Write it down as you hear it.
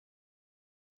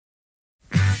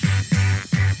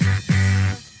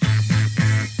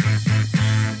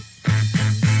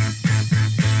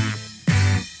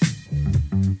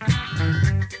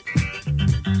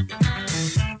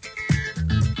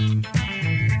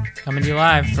Coming to you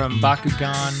live from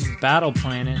Bakugan Battle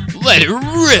Planet. Let it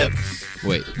rip!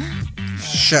 Wait.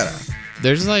 Shut up.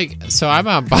 There's so I'm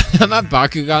at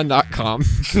Bakugan.com.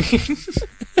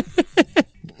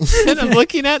 And I'm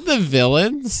looking at the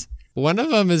villains. One of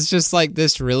them is just like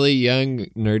this really young,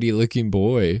 nerdy looking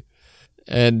boy.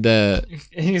 And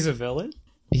He's a villain?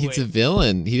 he's a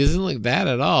villain. He doesn't look bad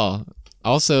at all.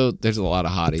 Also, there's a lot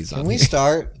of hotties Can on we here.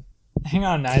 start? Hang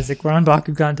on, Isaac. We're on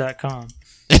Bakugan.com.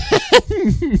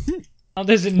 Oh,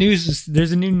 there's a new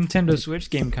Nintendo Switch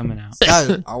game coming out.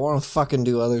 God, I want to fucking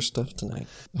do other stuff tonight.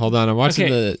 Hold on, I'm watching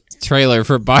Okay. the trailer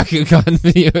for Bakugan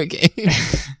video game.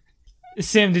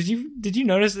 Sam, did you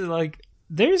notice that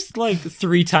there's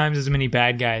 3 times as many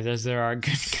bad guys as there are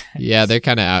good guys? Yeah, they're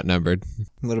kind of outnumbered.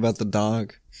 What about the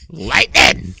dog?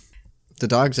 Lightning! The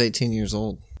dog's 18 years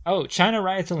old. Oh, China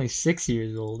Riot's only 6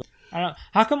 years old. I don't.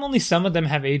 How come only some of them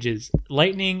have ages?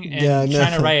 Lightning and Yeah, I know.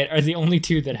 China Riot are the only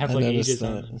two that have I noticed ages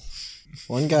on that. them.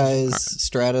 One guy's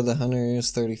Strata the Hunter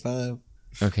is 35.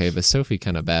 Okay, but Sophie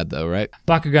kind of bad though, right?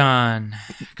 Bakugan.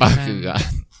 Bakugan.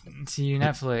 To you,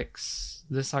 Netflix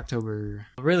this October.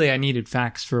 Really, I needed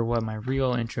facts for what my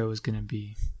real intro was going to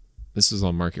be. This is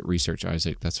on market research,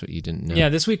 Isaac. That's what you didn't know. Yeah,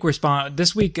 this week Hear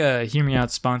Me Out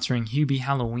sponsoring Hubie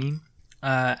Halloween.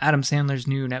 Adam Sandler's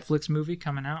new Netflix movie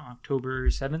coming out October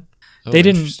 7th. Oh, They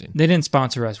interesting. didn't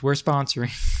sponsor us. We're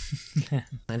sponsoring.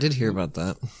 I did hear about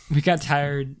that. We got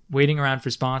tired waiting around for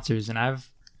sponsors, and I've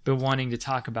been wanting to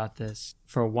talk about this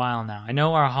for a while now. I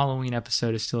know our Halloween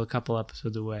episode is still a couple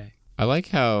episodes away. I like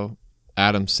how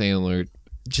Adam Sandler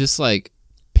just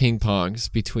ping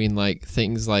pongs between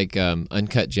things like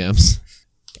Uncut Gems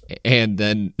and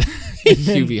then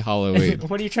Hubie Halloween.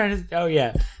 What are you trying to... Oh,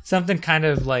 yeah. Something kind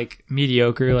of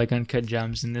mediocre, like Uncut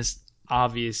Gems, and this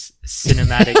obvious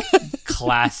cinematic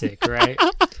classic, right?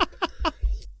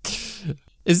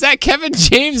 Is that Kevin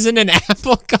James in an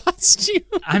apple costume?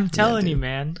 I'm telling you,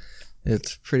 man.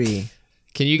 It's pretty...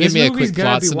 Can you give This me a movie's quick gonna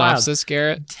plot be synopsis,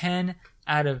 Garrett? 10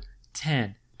 out of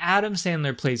 10. Adam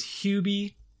Sandler plays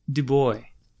Hubie Dubois.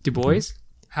 Dubois?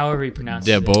 However you pronounce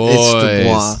The it.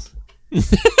 boys.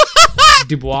 It's Dubois.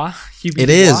 Dubois? Hubie It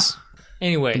Dubois? is.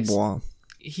 Anyways, Dubois.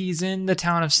 he's in the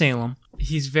town of Salem.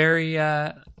 He's very,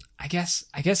 I guess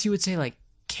you would say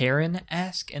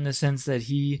Karen-esque in the sense that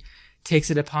he takes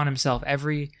it upon himself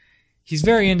he's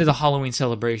very into the Halloween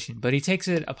celebration, but he takes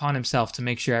it upon himself to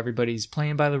make sure everybody's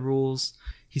playing by the rules.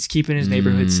 He's keeping his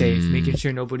neighborhood safe, making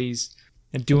sure nobody's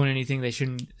doing anything they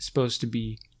shouldn't supposed to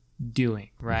be doing,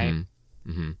 right?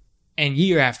 Mm-hmm. And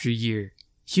year after year,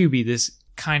 Hubie, this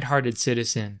kind-hearted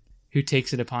citizen who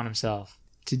takes it upon himself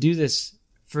to do this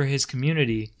for his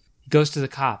community, he goes to the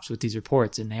cops with these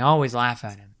reports, and they always laugh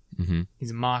at him. Mm-hmm.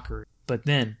 He's a mockery. But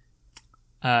then,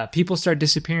 people start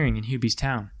disappearing in Hubie's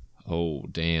town. Oh,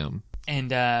 damn.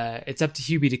 And it's up to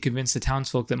Hubie to convince the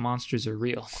townsfolk that monsters are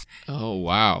real. Oh,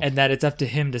 wow. And that it's up to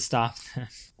him to stop them.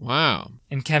 Wow.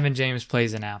 And Kevin James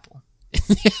plays an apple.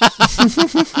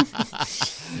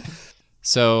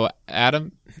 So,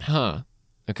 Adam,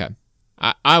 okay.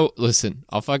 I listen,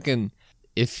 I'll fucking,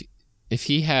 if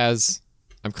he has,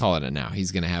 I'm calling it now,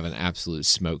 he's going to have an absolute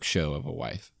smoke show of a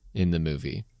wife in the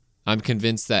movie. I'm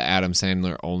convinced that Adam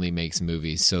Sandler only makes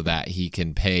movies so that he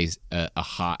can pay a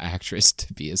hot actress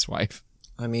to be his wife.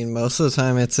 I mean, most of the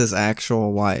time it's his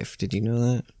actual wife. Did you know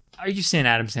that? Are you saying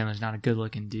Adam Sandler's not a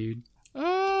good-looking dude?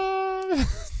 Uh,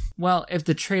 Well, if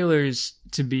the trailer's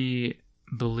to be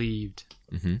believed,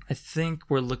 mm-hmm. I think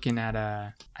we're looking at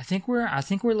a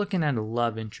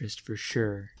love interest for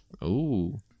sure.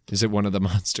 Oh, is it one of the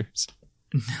monsters?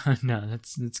 No,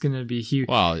 that's gonna be Hubie.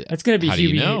 Well, That's gonna be how do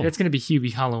you Hubie. know? That's gonna be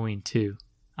Hubie Halloween too.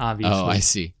 Obviously. Oh, I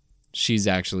see. She's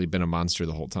actually been a monster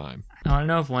the whole time. I don't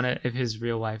know if his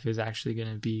real wife is actually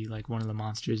gonna be one of the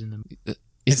monsters in the.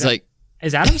 It's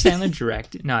Is Adam Sandler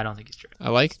directed? No, I don't think he's directed. I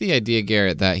like the idea,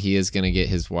 Garrett, that he is going to get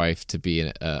his wife to be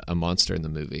a monster in the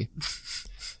movie.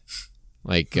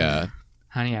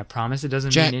 Honey, I promise it doesn't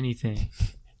Jack- mean anything.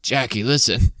 Jackie,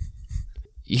 listen.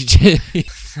 You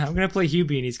just, I'm gonna play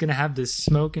Hubie, and he's gonna have this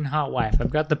smoking hot wife.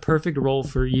 I've got the perfect role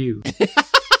for you.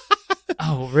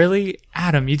 Oh, really,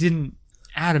 Adam? You didn't.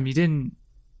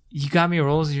 You got me a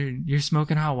role as your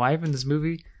smoking hot wife in this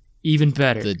movie. Even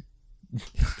better.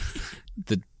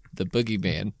 the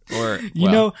boogeyman, or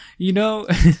You know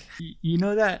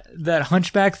that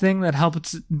hunchback thing that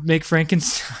helped make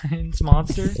Frankenstein's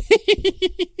monster.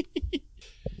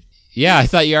 Yeah, I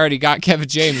thought you already got Kevin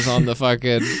James on the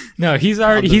fucking. No, he's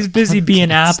busy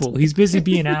being Apple. He's busy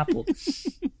being Apple.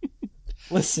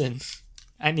 Listen,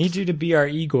 I need you to be our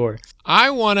Igor. I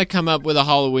want to come up with a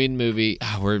Halloween movie.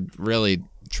 Oh, we're really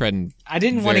treading. I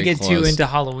didn't want to Very get too close. into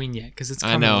Halloween yet because it's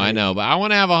coming I later. know, but I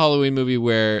want to have a Halloween movie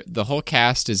where the whole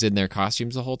cast is in their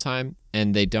costumes the whole time,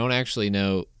 and they don't actually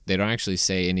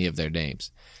say any of their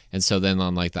names. And so then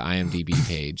on like the IMDb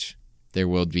page, there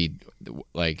will be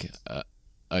like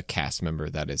a cast member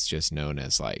that is just known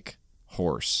as like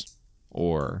Horse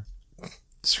or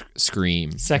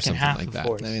Scream, or Second something half like of that.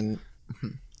 Horse. I mean,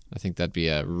 I think that'd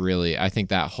be I think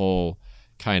that whole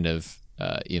kind of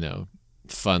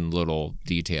fun little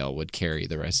detail would carry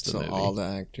the rest of so the movie. all the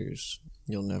actors,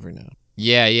 you'll never know.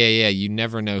 Yeah. You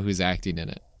never know who's acting in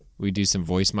it. We do some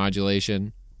voice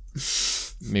modulation,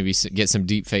 maybe get some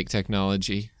deep fake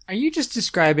technology. Are you just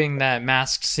describing that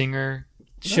Masked Singer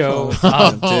show?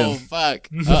 Oh, fuck.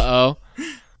 Uh-oh.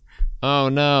 Oh,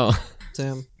 no.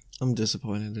 Sam, I'm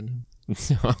disappointed in him.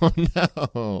 Oh,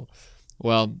 no.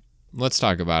 Well, let's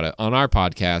talk about it. On our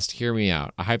podcast, Hear Me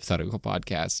Out, a hypothetical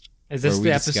podcast, Is this where the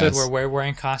we episode discuss- where we're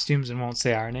wearing costumes and won't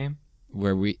say our name?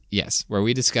 where we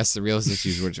discuss the real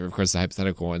issues, which are, of course, the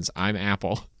hypothetical ones. I'm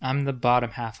Apple. I'm the bottom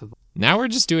half of Now we're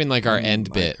just doing like our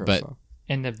end bit, but Microsoft.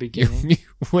 in the beginning.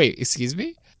 wait, excuse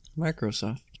me?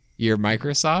 Microsoft. You're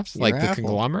Microsoft? You're like the Apple.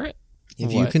 conglomerate?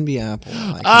 If you What? can be Apple,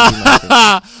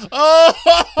 I can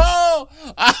Oh!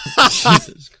 be Microsoft.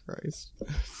 Jesus Christ.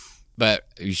 But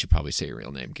you should probably say your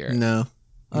real name, Garrett. No,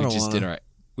 I we don't just want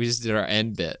did our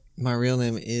end bit. My real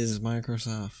name is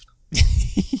Microsoft.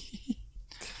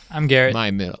 I'm Garrett.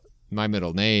 My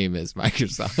middle name is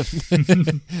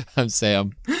Microsoft. I'm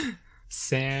Sam.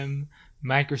 Sam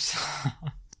Microsoft.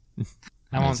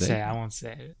 I won't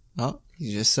say it. Oh,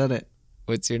 you just said it.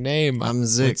 What's your name? I'm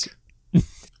Zick.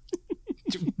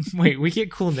 Wait, we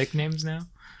get cool nicknames now?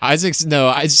 Isaac's no,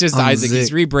 it's just I'm Isaac. He's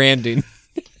Zick. rebranding.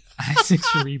 Isaac's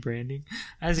rebranding.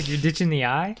 Isaac, you're ditching the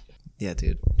I? Yeah,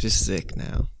 dude. Just Zick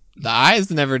now. The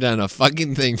I's never done a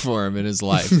fucking thing for him in his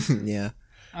life. Yeah.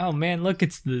 Oh man, look,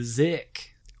 it's the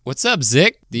Zick. What's up,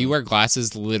 Zick? Do you wear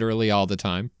glasses literally all the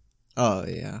time? Oh,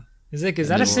 yeah. Zick, is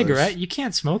that a Indoors. cigarette? You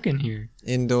can't smoke in here.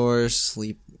 Indoors,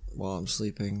 sleep while I'm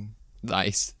sleeping.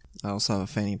 Nice. I also have a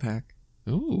fanny pack.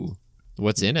 Ooh.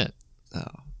 What's in it? Oh,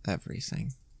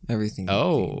 everything. Everything.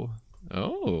 Oh.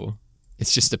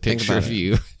 It's just a Think picture about of it.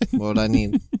 you. What would I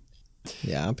need?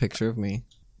 Yeah, a picture of me.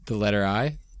 The letter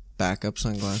I. Backup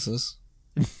sunglasses.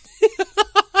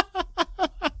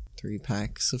 3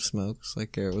 packs of smokes,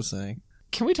 like Garrett was saying.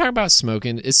 Can we talk about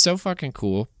smoking? It's so fucking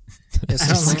cool. It's I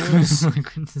don't just like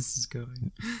where this is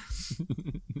going.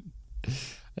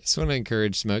 I just want to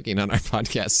encourage smoking on our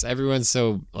podcast. Everyone's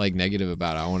so like negative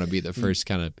about it. I want to be the first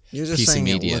kind of You're just piece of saying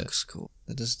media. it looks cool.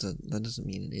 That doesn't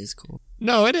mean it is cool.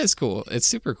 No, it is cool. It's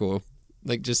super cool.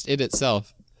 Like just it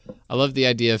itself. I love the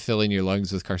idea of filling your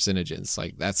lungs with carcinogens.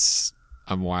 Like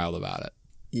I'm wild about it.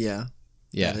 Yeah.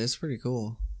 Yeah. That is pretty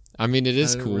cool. I mean, it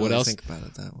is I didn't cool. really What else? think about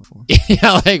it that way before.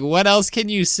 Yeah, like what else can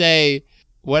you say?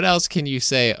 What else can you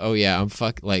say? Oh yeah, I'm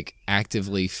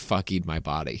actively fucking my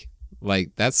body.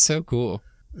 Like that's so cool.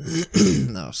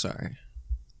 No, sorry.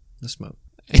 The smoke.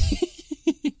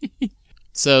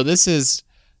 So this is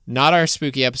not our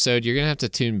spooky episode. You're gonna have to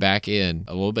tune back in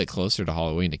a little bit closer to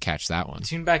Halloween to catch that one.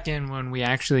 Tune back in when we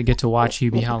actually get to watch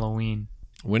Hubie Halloween.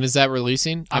 When is that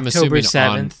releasing? I'm October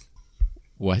assuming 7th.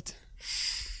 What?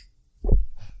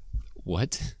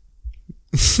 What?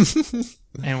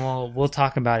 And we'll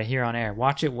talk about it here on air.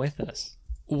 Watch it with us.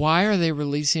 Why are they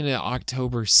releasing it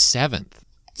October 7th?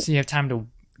 So you have time to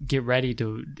get ready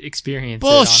to experience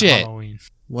Bullshit. it on Halloween.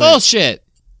 What? Bullshit.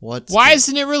 What's Why the-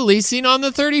 isn't it releasing on the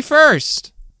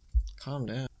 31st? Calm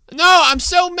down. No, I'm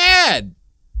so mad.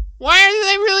 Why are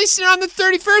they releasing it on the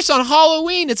 31st on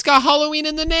Halloween? It's got Halloween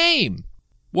in the name.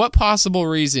 What possible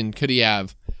reason could he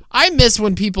have? I miss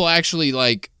when people actually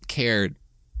cared.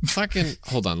 Fucking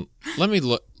hold on. Let me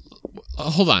look.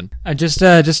 Hold on. Just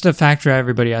a fact for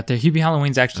everybody out there. Hubie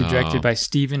Halloween's actually Oh. directed by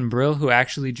Stephen Brill, who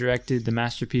actually directed the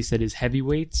masterpiece that is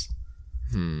Heavyweights,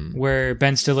 where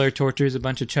Ben Stiller tortures a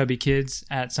bunch of chubby kids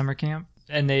at summer camp,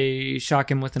 and they shock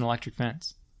him with an electric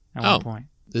fence at one point.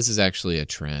 This is actually a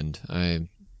trend.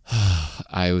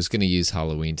 I was going to use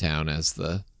Halloween Town as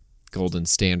the golden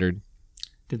standard.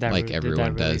 Did that Like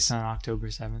everyone release does. on October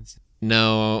 7th?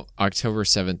 No, October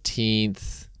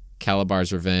 17th,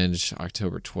 Calabar's Revenge,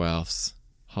 October 12th,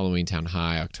 Halloween Town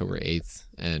High, October 8th,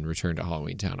 and Return to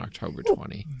Halloween Town, October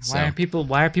 20. Why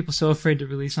are people so afraid to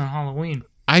release on Halloween?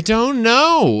 I don't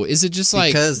know. Is it just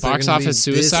Because they're box gonna be office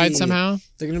suicide busy. somehow?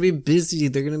 They're gonna be busy.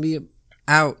 They're gonna be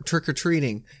out trick or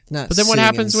treating. Not. But then what sitting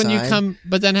happens when you inside. come?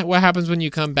 But then what happens when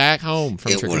you come back home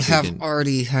from It trick or would have treating?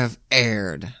 already have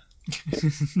aired.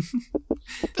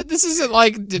 But this isn't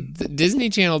like Disney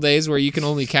Channel days where you can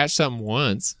only catch something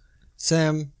once.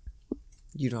 Sam,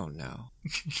 You don't know.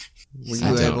 Were I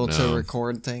you don't able know. to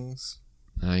record things?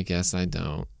 I guess I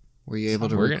don't. Were you able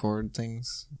to We're gonna- record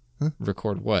things?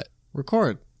 Record what?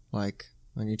 Record, like,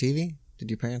 on your TV? Did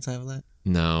your parents have that?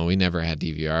 No, we never had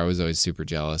DVR. I was always super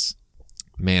jealous.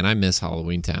 Man, I miss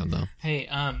Halloween Town, though. Hey,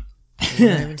 We're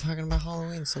not even talking about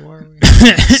Halloween, so why are we?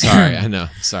 Sorry, I know.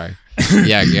 Sorry.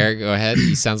 Yeah, Garrett, go ahead.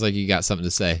 He sounds like you got something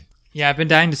to say. yeah, I've been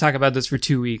dying to talk about this for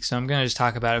 2 weeks, so I'm going to just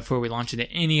talk about it before we launch into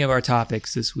any of our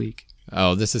topics this week.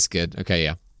 Oh, this is good. Okay,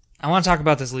 yeah. I want to talk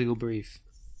about this legal brief.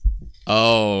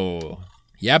 Oh,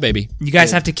 yeah, baby. You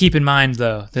guys have to keep in mind,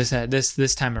 though,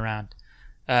 this time around,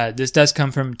 this does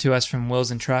come to us from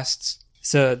Wills and Trusts.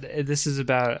 So this is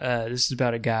about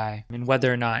a guy and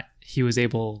whether or not he was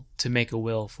able to make a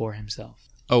will for himself.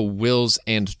 Oh, wills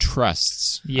and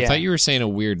trusts. I Yeah. thought you were saying a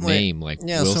weird Wait, name like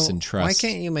Yeah, Wilson so Trust. why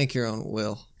can't you make your own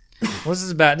will? Well, this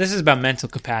is about mental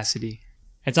capacity.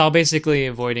 It's all basically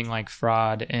avoiding like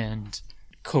fraud and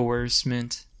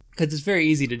coercement, because it's very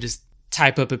easy to just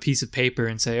type up a piece of paper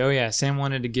and say, "Oh yeah, Sam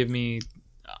wanted to give me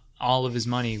all of his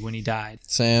money when he died."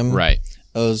 Sam Right.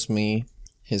 owes me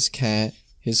his cat,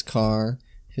 his car,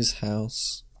 his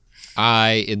house.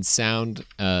 I, in sound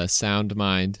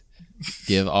mind,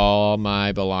 give all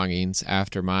my belongings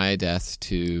after my death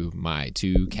to my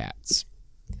 2 cats.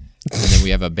 And then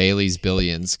we have a Bailey's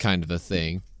Billions kind of a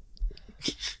thing.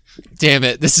 Damn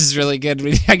it, this is really good.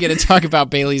 I get to talk about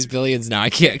Bailey's Billions now. I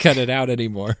can't cut it out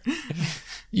anymore.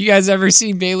 You guys ever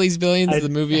seen Bailey's Billions, the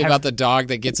movie about the dog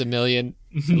that gets $1 million?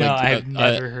 No, I've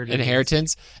never heard of it.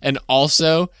 Inheritance. And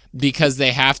also, because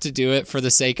they have to do it for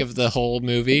the sake of the whole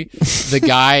movie, the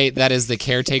guy that is the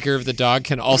caretaker of the dog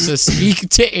can also speak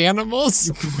to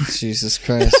animals. Jesus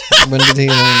Christ. When did he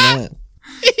learn that?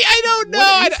 I don't know.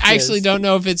 What is I actually this? don't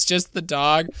know if it's just the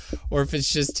dog or if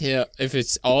it's just him, if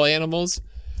it's all animals.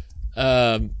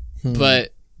 But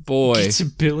boy, It's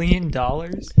 $1 billion.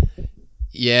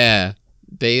 yeah.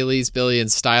 Bailey's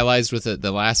Billions, stylized with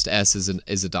the last S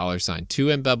is a dollar sign. 2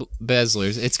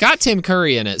 embezzlers. It's got Tim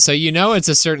Curry in it, so you know it's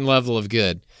a certain level of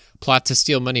good. Plot to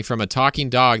steal money from a talking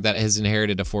dog that has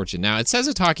inherited a fortune. Now, it says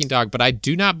a talking dog, but I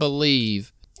do not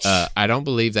believe, I don't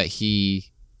believe that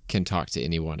he can talk to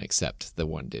anyone except the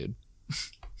one dude.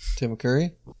 Tim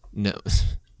Curry?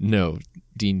 No,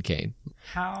 Dean Cain.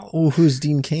 How? Oh, who's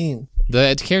Dean Cain?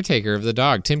 The caretaker of the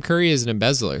dog. Tim Curry is an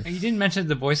embezzler. You didn't mention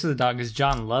the voice of the dog is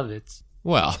John Lovitz.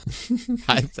 Well,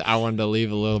 I wanted to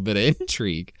leave a little bit of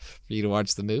intrigue for you to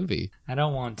watch the movie. I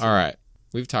don't want to. All right.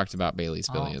 We've talked about Bailey's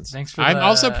Billions. Thanks for I'm the-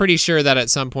 also pretty sure that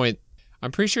at some point,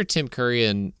 I'm pretty sure Tim Curry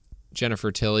and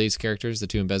Jennifer Tilly's characters, the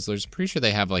 2 embezzlers, I'm pretty sure they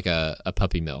have like a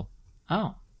puppy mill,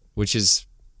 Oh. which is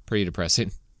pretty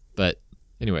depressing. But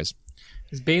anyways,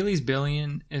 Is Bailey's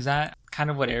Billion, is that kind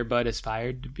of what Air Bud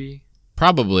aspired to be?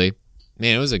 probably.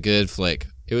 Man, it was a good flick.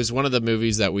 It was one of the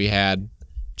movies that we had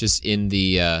just in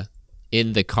the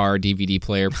car DVD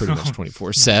player pretty much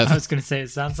 24/7. I was going to say, it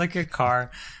sounds like a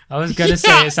car. I was going to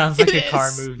say, it sounds like it a car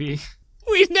is. movie.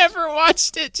 We never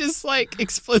watched it just like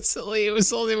explicitly. It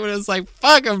was only when it was like,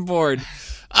 fuck, I'm bored.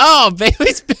 Oh,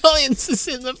 Bailey's Billions is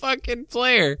in the fucking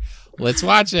player. Let's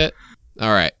watch it.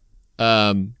 All right.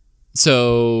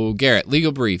 So, Garrett,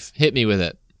 legal brief. Hit me with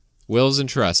it. Wills and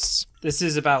trusts. This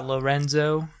is about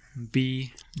Lorenzo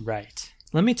B. Wright.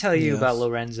 Let me tell you Yes. about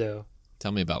Lorenzo.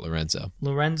 Tell me about Lorenzo.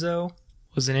 Lorenzo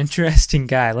was an interesting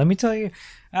guy. Let me tell you,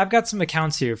 I've got some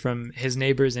accounts here from his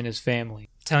neighbors and his family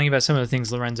telling you about some of the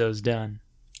things Lorenzo's done.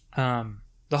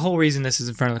 The whole reason this is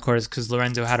in front of the court is because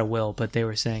Lorenzo had a will, but they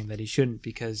were saying that he shouldn't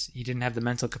because he didn't have the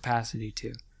mental capacity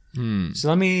to. So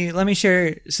let me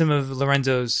share some of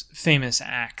Lorenzo's famous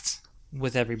acts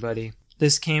with everybody.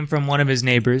 This came from one of his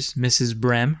neighbors, Mrs.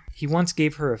 Brem. He once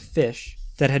gave her a fish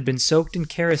that had been soaked in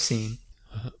kerosene,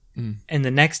 and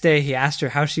the next day he asked her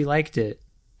how she liked it,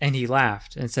 and he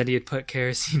laughed and said he had put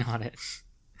kerosene on it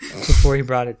before he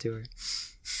brought it to her.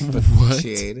 What?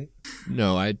 She ate it?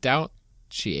 No, I doubt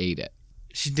she ate it.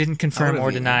 She didn't confirm would've or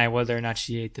eaten deny whether or not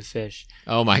she ate the fish.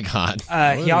 Oh my God. He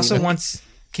would've also eaten it. once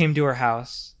came to her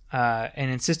house and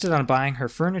insisted on buying her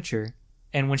furniture.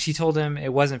 And when she told him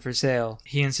it wasn't for sale,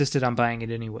 he insisted on buying it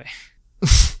anyway.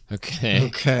 Okay.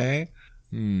 Okay.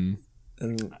 Hmm.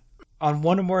 And On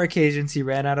one or more occasions, he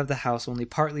ran out of the house only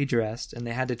partly dressed, and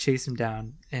they had to chase him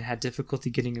down and had difficulty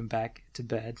getting him back to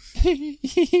bed.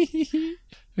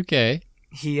 Okay.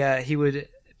 He would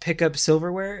pick up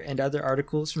silverware and other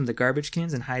articles from the garbage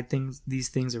cans and hide these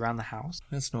things around the house.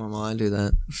 that's normal. I do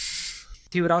that.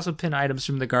 He would also pin items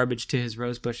from the garbage to his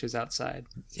rose bushes outside.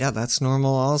 Yeah, that's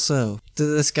normal also.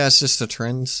 This guy's just a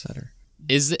trendsetter.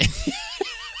 Is it...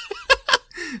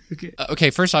 Okay. Okay,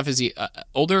 first off, is he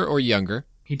older or younger?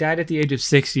 He died at the age of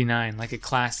 69, like a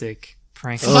classic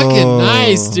Frank. Fucking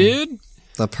nice, dude.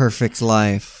 The perfect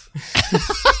life.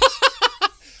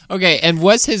 Okay, and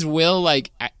was his will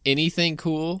like anything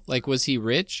cool? Like, was he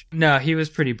rich? No, he was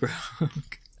pretty broke.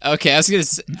 Okay,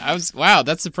 wow,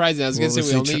 that's surprising. I was What gonna say was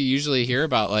we he only usually hear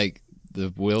about like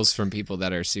the wills from people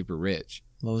that are super rich.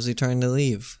 What was he trying to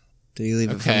leave? Did he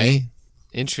leave it for Okay. me?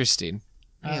 Interesting.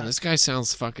 Man, Uh, this guy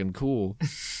sounds fucking cool.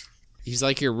 He's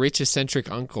like your rich eccentric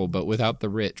uncle, but without the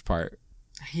rich part.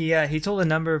 He told a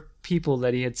number of people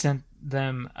that he had sent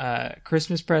them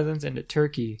Christmas presents and a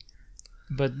turkey,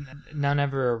 but none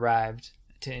ever arrived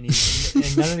to any.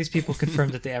 And none of these people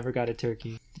confirmed that they ever got a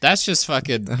turkey. That's just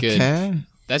fucking good. Okay.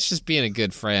 That's just being a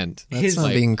good friend. That's His- not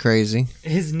like- being crazy.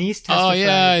 His niece testified. Oh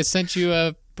yeah, I sent you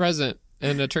a present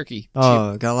and a turkey.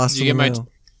 Oh, got lost Did in you the get my- mail.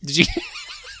 Did you?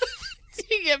 Did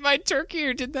you get my turkey,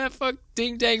 or did that fuck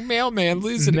ding dang mailman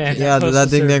lose it? Man. again? Yeah, did Postal that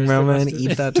ding dang service, they mailman must have-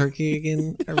 eat that turkey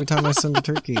again every time I send a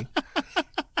turkey?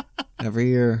 Every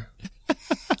year.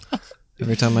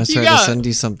 Every time I start to send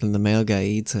you something, the mail guy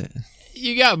eats it.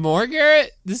 You got more,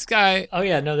 Garrett? This guy. Oh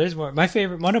yeah, no, there's more.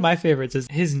 One of my favorites is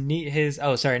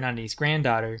not niece,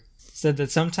 granddaughter said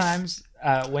that sometimes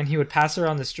when he would pass her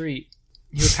on the street,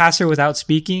 he would pass her without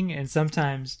speaking, and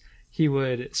sometimes he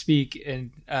would speak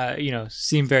and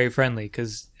seem very friendly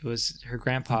because it was her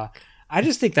grandpa. I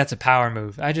just think that's a power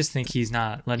move. I just think he's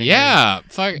not letting. her- Yeah,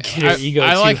 fuck. Get her ego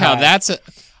I too like how high.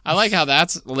 I like how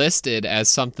that's listed as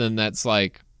something that's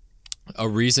like a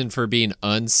reason for being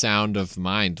unsound of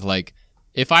mind. Like,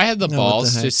 if I had the No, what the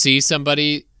balls to heck? see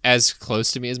somebody as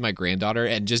close to me as my granddaughter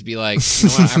and just be like, you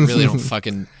know what, I really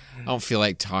I don't feel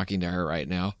like talking to her right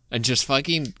now, and just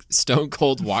fucking stone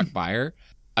cold walk by her,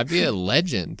 I'd be a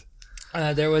legend.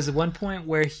 There was one point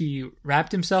where he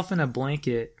wrapped himself in a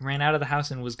blanket, ran out of the house,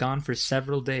 and was gone for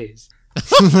several days.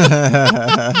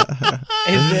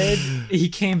 And then he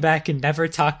came back and never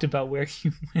talked about where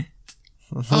he went.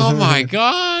 Oh my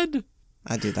god,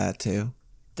 I do that too.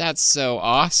 that's so He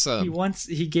awesome. once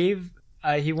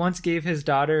gave his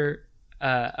daughter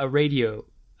a radio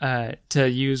to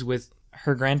use with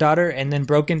her granddaughter, and then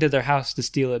broke into their house to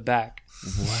steal it back,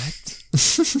 What,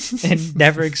 and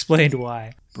never explained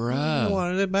why. I bruh?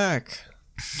 wanted it back.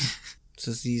 It's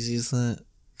as easy as that.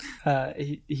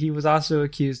 He was also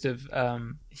accused of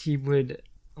he would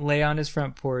lay on his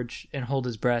front porch and hold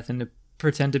his breath and to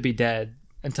pretend to be dead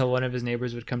until one of his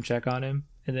neighbors would come check on him,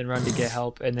 and then run to get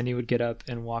help, and then he would get up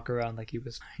and walk around like he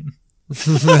was fine.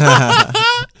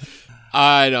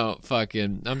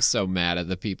 I'm so mad at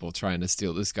the people trying to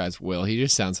steal this guy's will. He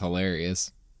just sounds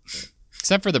hilarious.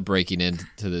 Except for the breaking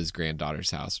into his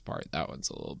granddaughter's house part. That one's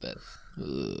a little bit.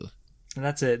 Ugh. And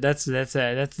that's it. This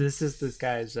is this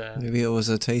guy's. Maybe it was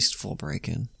a tasteful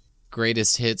break-in.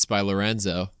 Greatest hits by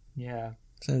Lorenzo. Yeah.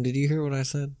 Sam, did you hear what I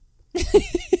said?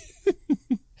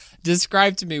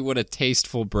 Describe to me what a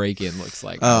tasteful break-in looks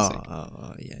like.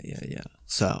 Oh, Isaac. yeah.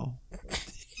 So,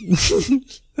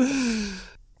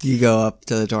 you go up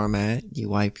to the doormat, you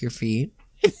wipe your feet,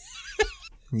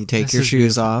 you take This your is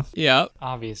shoes off, Yep.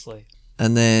 Obviously.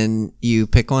 and then you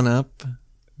pick one up,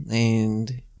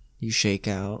 and you shake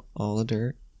out all the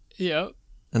dirt, Yep.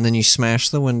 and then you smash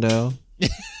the window,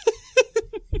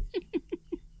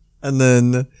 and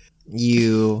then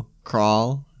you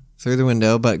crawl through the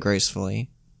window, but gracefully.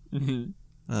 Mhm.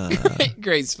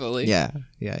 Gracefully. Yeah.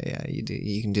 You do.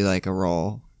 You can do like a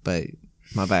roll, but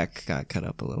my back got cut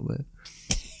up a little bit.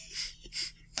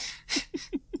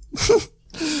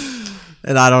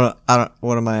 And I don't.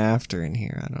 What am I after in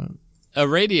here? I don't. A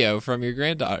radio from your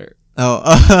granddaughter.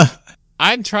 Oh.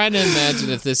 I'm trying to imagine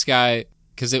if this guy,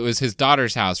 because it was his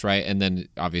daughter's house, right? And then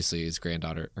obviously his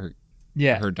granddaughter,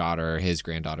 Yeah. her daughter or his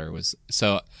granddaughter was.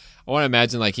 So I want to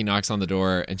imagine like he knocks on the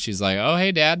door and she's like, "Oh,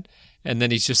 hey, Dad," and then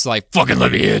he's just like, "Fucking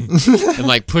let me in," and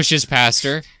like pushes past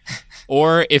her.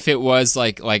 Or if it was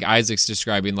like Isaac's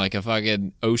describing, like a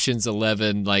fucking Ocean's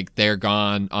 11, like they're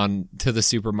gone on to the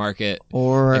supermarket,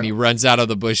 or and he runs out of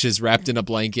the bushes wrapped in a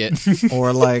blanket,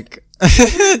 or like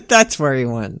that's where he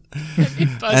went. he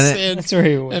busts And in That's where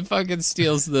he went. and fucking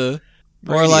steals the.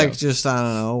 Or radio. like just I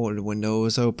don't know. The window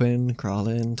was open, crawled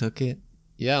in, took it.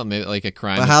 Yeah, maybe like a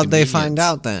crime. But of how'd they find convenience.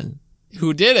 out then?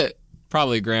 Who did it?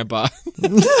 Probably Grandpa.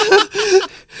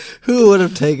 Who would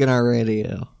have taken our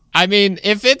radio? I mean,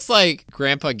 if it's like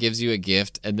Grandpa gives you a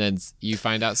gift and then you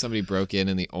find out somebody broke in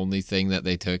and the only thing that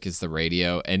they took is the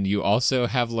radio, and you also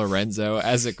have Lorenzo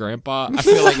as a grandpa, I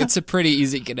feel like it's a pretty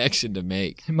easy connection to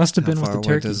make. It must have How been with far the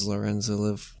away turkey. does Lorenzo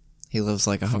live? He lives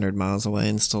like 100 miles away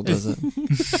and still does it.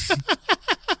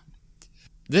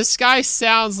 This guy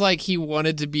sounds like he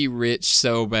wanted to be rich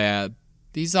so bad.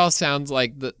 These all sound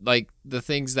like the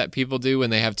things that people do when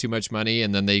they have too much money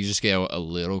and then they just go a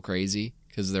little crazy.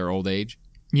 because of their old age.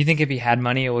 You think if he had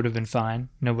money, it would have been fine?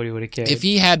 Nobody would have cared? If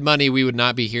he had money, we would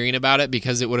not be hearing about it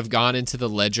because it would have gone into the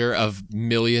ledger of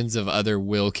millions of other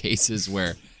will cases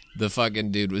where the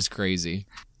fucking dude was crazy.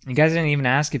 You guys didn't even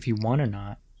ask if he won or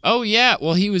not. Oh, yeah.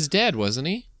 Well, he was dead, wasn't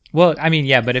he? Well, I mean,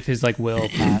 yeah, but if his, like, will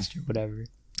passed or whatever.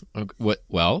 Okay, what?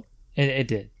 Well, It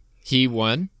did. he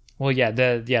won. Well, yeah,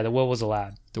 the will was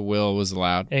allowed. The will was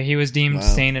allowed. He was deemed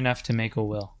sane enough to make a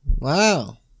will.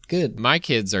 Wow. Good. My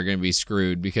kids are going to be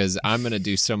screwed because I'm going to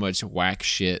do so much whack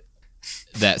shit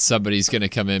that somebody's going to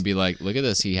come in and be like, look at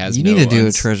this. He has You no need to do a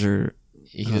uns- treasure.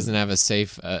 He doesn't have a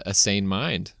sane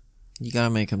mind. You gotta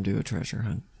make him do a treasure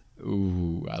hunt.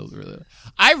 Ooh,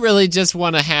 I really just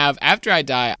want to have, after I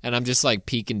die and I'm just like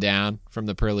peeking down from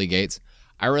the pearly gates,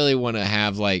 I really want to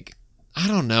have like, I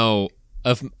don't know,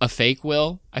 a fake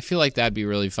will. I feel like that'd be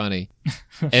really funny.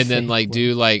 And then like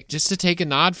do like, just to take a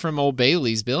nod from old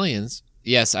Bailey's Billions.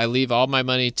 Yes, I leave all my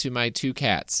money to my 2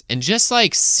 cats and just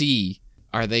like see,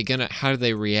 how do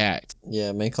they react?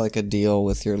 Yeah, make like a deal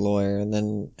with your lawyer and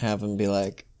then have him be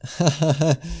like,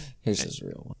 here's his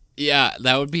real one. Yeah,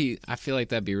 I feel like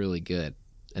that'd be really good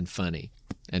and funny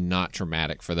and not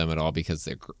traumatic for them at all because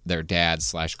their dad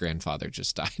 / grandfather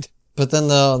just died. But then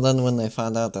when they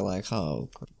find out, they're like, oh,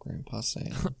 Grandpa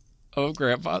Sam. Oh,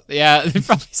 Grandpa. Yeah, they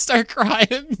probably start crying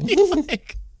and be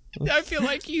like, I feel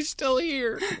like he's still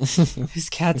here. His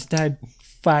cats died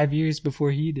 5 years before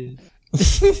he did.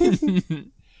 It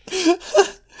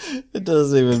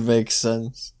doesn't even make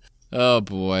sense. Oh,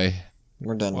 boy.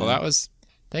 We're done Well, now.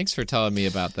 thanks for telling me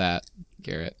about that,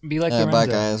 Garrett. Be like Bye,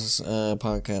 Lorenzo. guys.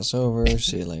 Podcast over.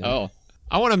 See you later. Oh,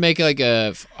 I want to make like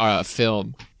a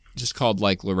film just called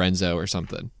like Lorenzo or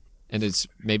something. And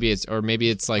maybe it's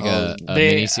like a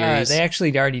mini series. They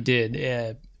actually already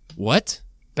did. What?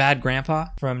 Bad Grandpa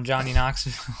from Johnny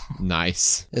Knoxville.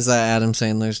 Nice. Is that Adam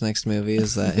Sandler's next movie?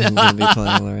 Is that him going to be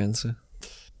playing Lorenzo?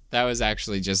 That was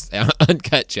actually just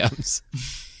Uncut Gems.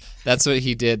 That's what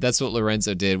he did. That's what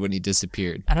Lorenzo did when he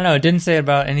disappeared. I don't know. It didn't say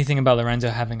anything about Lorenzo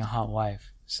having a hot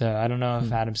wife. So I don't know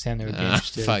if Adam Sandler would be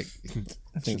interested. Fuck.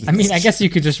 I mean, I guess you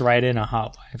could just write in a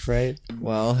hot wife, right?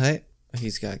 Well, hey,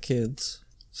 he's got kids.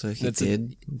 So he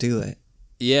did do that.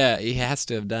 Yeah, he has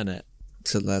to have done it.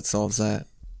 So that solves that.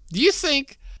 Do you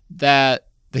think that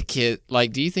the kid,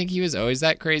 like, do you think he was always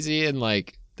that crazy and,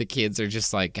 like, the kids are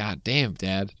just like, God damn,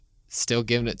 Dad, still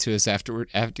giving it to us after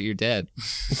you're dead?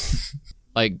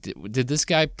 Like, did this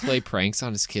guy play pranks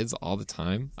on his kids all the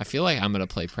time? I feel like I'm going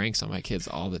to play pranks on my kids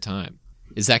all the time.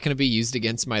 Is that going to be used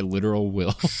against my literal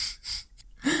will?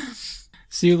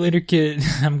 See you later, kid.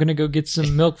 I'm going to go get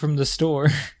some milk from the store.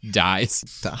 Dies.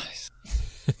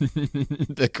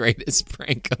 The greatest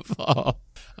prank of all.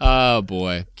 Oh,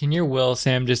 boy. Can your will,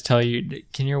 Sam, just tell you,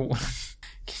 can your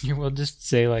will just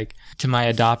say, like, to my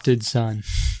adopted son?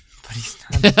 But he's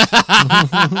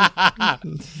not.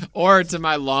 Or to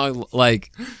my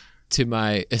to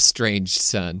my estranged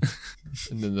son.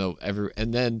 And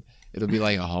then it'll be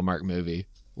like a Hallmark movie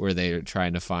where they're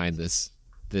trying to find this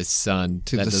son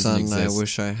To that the doesn't son exist. I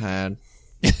wish I had.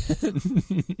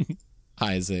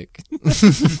 Isaac.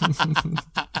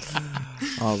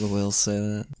 All the wills say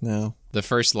that. No. The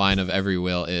first line of every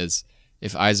will is,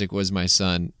 if Isaac was my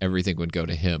son, everything would go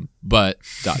to him. But ...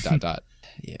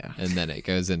 Yeah. And then it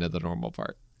goes into the normal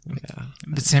part. Yeah.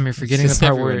 But Sam, you're forgetting the Just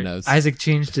part everyone where knows. Isaac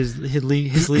changed his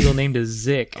legal name to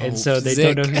Zick, and so they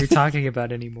Zick. don't know who you're talking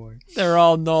about anymore. They're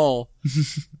all null.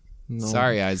 No.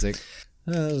 Sorry, Isaac.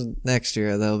 Next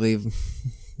year they'll be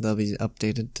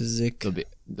updated to Zick. They'll be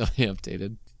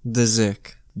updated. The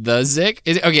Zick. The Zick?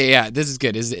 Okay, yeah, this is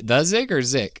good. Is it the Zick or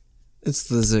Zick? It's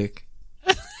the Zick.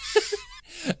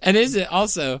 And is it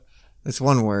also, It's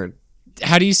one word.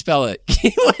 how do you spell it?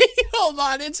 Wait, hold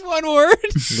on, it's one word.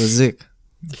 The Zick.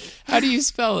 How do you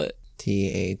spell it?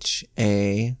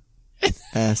 THASAAOC.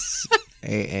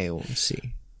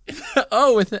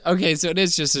 Oh, okay, so it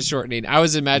is just a shortening. I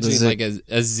was imagining The like a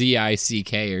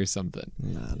ZICK or something.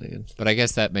 Nah, dude. But I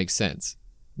guess that makes sense.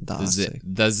 The Zick. Zick.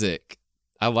 The Zick.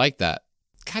 I like that.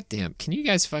 God damn, can you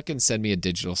guys fucking send me a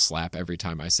digital slap every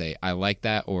time I say I like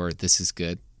that or this is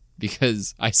good?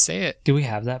 Because I say it. Do we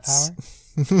have that power?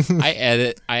 I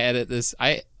edit this.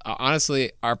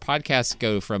 Honestly, our podcasts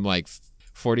go from like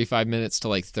 45 minutes to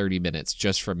like 30 minutes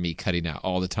just from me cutting out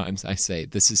all the times I say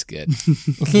this is good.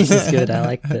 This is good. I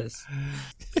like this.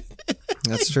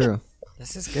 That's true.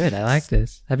 This is good. I like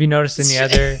this. Have you noticed any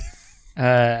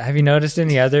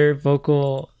other?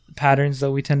 Vocal patterns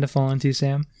that we tend to fall into,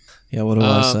 Sam? Yeah, what do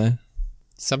I say?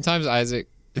 Sometimes Isaac.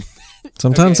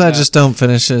 Sometimes okay, I just don't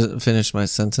finish my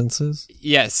sentences.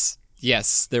 Yes.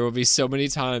 There will be so many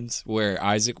times where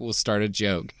Isaac will start a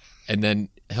joke and then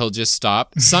he'll just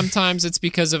stop. Sometimes it's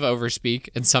because of overspeak,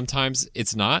 and sometimes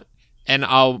it's not. And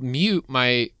I'll mute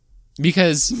I'll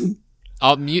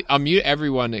mute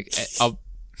everyone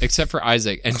except for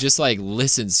Isaac, and just like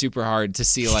listen super hard to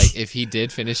see like if he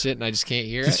did finish it and I just can't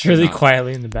hear it. Just really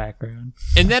quietly in the background.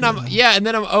 And then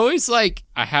I'm always like,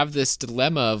 I have this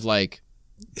dilemma of like,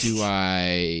 do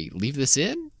I leave this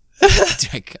in?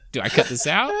 Do I cut this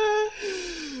out?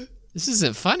 This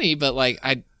isn't funny, but like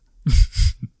I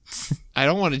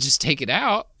don't want to just take it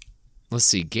out. Let's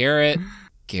see, Garrett.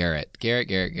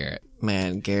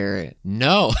 Man, Garrett.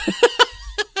 No.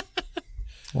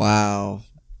 Wow.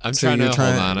 I'm trying to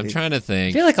I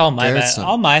think. feel like all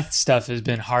my stuff has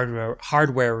been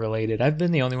hardware related. I've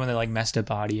been the only one that like messed up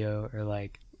audio or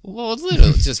like. Well,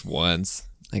 literally just once.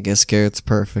 I guess Garrett's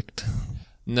perfect.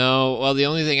 No, well, the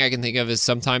only thing I can think of is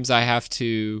sometimes I have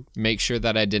to make sure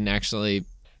that I didn't actually.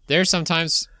 There are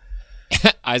sometimes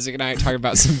Isaac and I are talking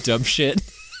about some dumb shit.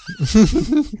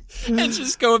 And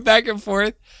just going back and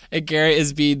forth, and Garrett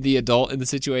is being the adult in the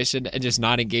situation and just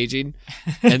not engaging,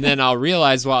 and then I'll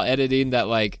realize while editing that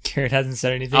like Garrett hasn't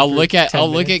said anything. I'll look at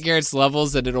Garrett's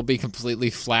levels and it'll be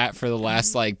completely flat for the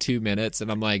last like 2 minutes, and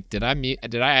I'm like, did I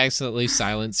accidentally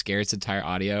silence Garrett's entire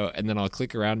audio? And then I'll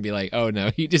click around and be like, oh no,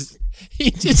 he just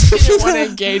didn't want to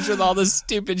engage with all this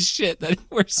stupid shit that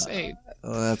we're saying.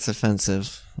 Well, that's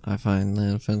offensive. I find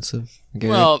that offensive.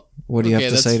 Garrett, Well, what do you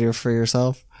have to say for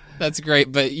yourself? That's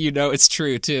great, but you know it's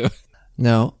true too.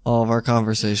 No, all of our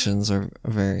conversations are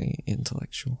very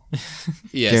intellectual.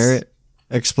 Yes. Garrett,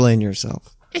 explain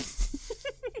yourself. I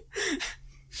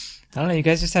don't know. You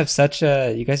guys just had such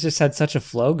a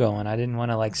flow going. I didn't want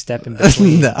to like step in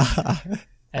between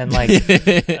and like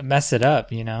mess it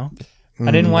up. You know,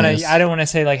 I didn't want to. I don't want to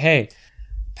say like, hey,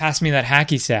 pass me that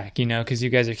hacky sack. You know, because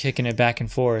you guys are kicking it back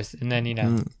and forth, and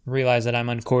then realize that I'm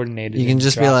uncoordinated. You can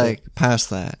just be like, pass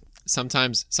that.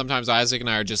 Sometimes Isaac and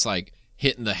I are just like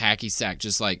hitting the hacky sack,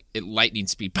 just like at lightning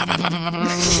speed. Pop, pop, pop, pop,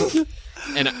 pop.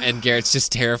 And Garrett's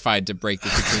just terrified to break the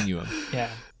continuum. Yeah.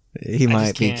 He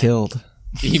might be killed.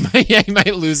 He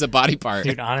might lose a body part.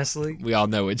 Dude, honestly. We all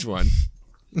know which one.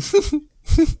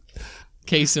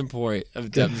 Case in point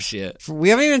of dumb shit. We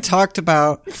haven't even talked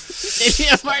about...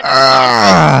 It's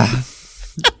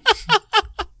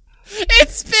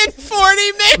been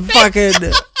 40 minutes! Fucking...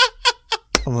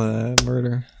 I'm gonna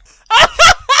murder.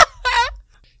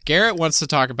 Garrett wants to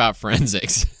talk about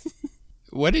forensics.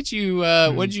 What did you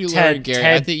learn, Garrett?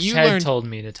 I think Ted told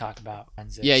me to talk about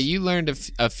forensics. Yeah, you learned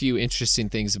a few interesting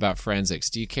things about forensics.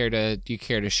 Do you care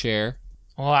to share?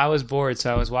 Well, I was bored,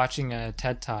 so I was watching a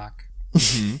TED Talk.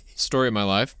 Mm-hmm. Story of my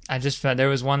life. I just found there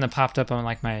was one that popped up on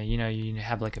like my, you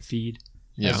have like a feed.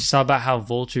 Yeah. I just saw about how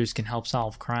vultures can help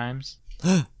solve crimes.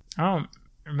 I don't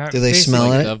remember. Do they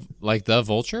smell it? Like the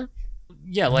vulture?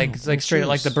 Yeah, like it's like straight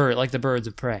like the birds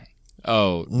of prey.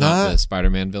 Oh, not the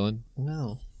Spider-Man villain?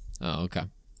 No. Oh, okay.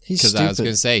 He's Because stupid. I was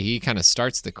going to say, he kind of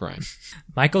starts the crime.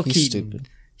 Michael He's Keaton. stupid.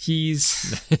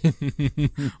 He's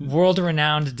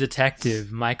world-renowned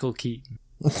detective Michael Keaton.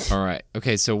 All right.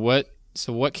 Okay, so what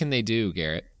can they do,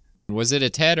 Garrett? Was it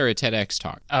a TED or a TEDx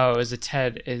talk? Oh, it was a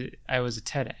TED. I was a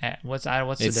TED. What's the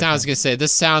difference? I was going to say,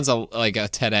 this sounds like a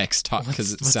TEDx talk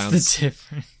because it sounds... What's the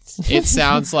difference?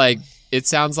 It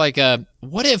sounds like a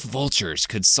what if vultures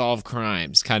could solve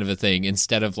crimes kind of a thing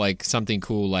instead of like something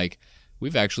cool like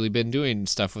we've actually been doing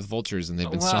stuff with vultures and they've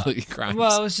been solving crimes.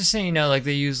 Well, I was just saying, like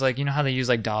they use like how they use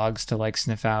like dogs to like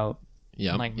sniff out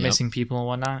missing people and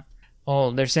whatnot.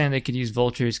 Oh, they're saying they could use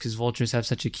vultures because vultures have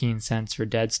such a keen sense for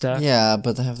dead stuff. Yeah,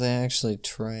 but have they actually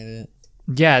tried it?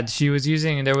 Yeah,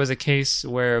 there was a case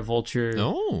where a vulture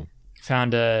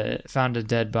found a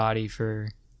dead body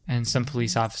and some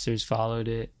police officers followed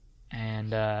it.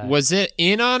 And was it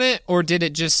in on it or did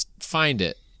it just find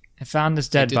it? It found this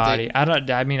dead body.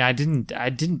 I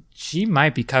didn't. She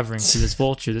might be covering for this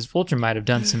vulture. This vulture might have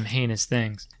done some heinous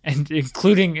things, and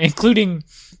including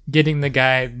getting the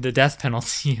guy the death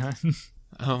penalty on.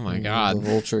 Oh my god! The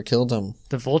vulture killed him.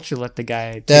 The vulture let the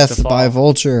guy take death the fall. by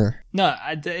vulture. No,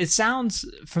 it sounds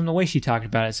from the way she talked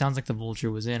about it sounds like the vulture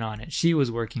was in on it. She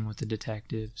was working with the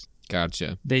detectives.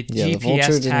 Gotcha. They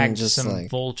GPS tagged some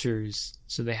vultures,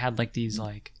 so they had like these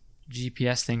like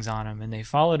GPS things on them, and they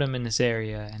followed them in this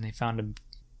area, and they found a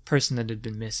person that had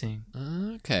been missing.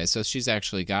 Okay, so she's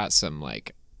actually got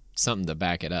something to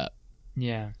back it up.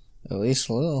 Yeah. At least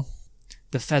a little.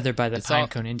 The feather by the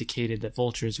pinecone indicated that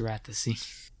vultures were at the scene.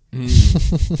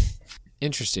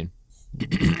 Interesting.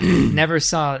 Never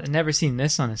seen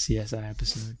this on a CSI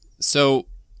episode. So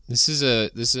this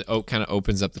kind of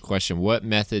opens up the question: what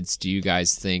methods do you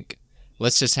guys think?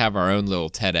 Let's just have our own little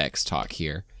TEDx talk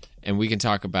here, and we can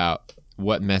talk about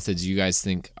what methods you guys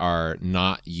think are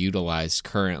not utilized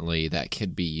currently that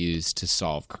could be used to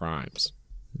solve crimes.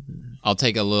 I'll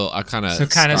kind of So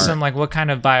kind of some like what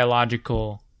kind of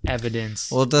biological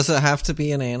evidence? Well, does it have to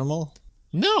be an animal?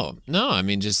 No. I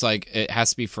mean, just like it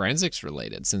has to be forensics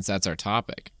related, since that's our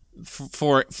topic.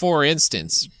 For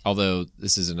instance, although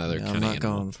this is another kind I'm of not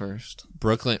animal, going first.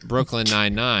 Brooklyn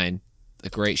Nine-Nine, the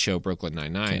great show Brooklyn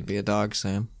Nine-Nine, Can't be a dog,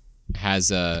 Sam.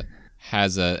 has a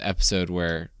episode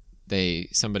where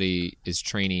somebody is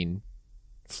training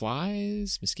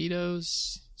flies,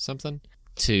 mosquitoes, something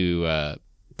to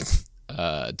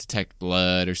detect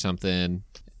blood or something,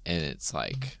 and it's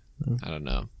like I don't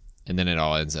know, and then it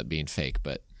all ends up being fake.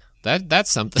 But that's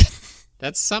something.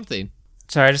 That's something.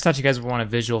 Sorry, I just thought you guys would want a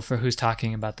visual for who's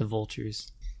talking about the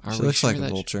vultures. She looks like a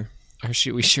vulture. Are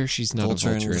we sure she's not Vulture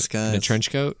a in vulture disguise. in a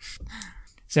trench coat?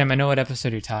 Sam, I know what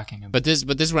episode you're talking about. But this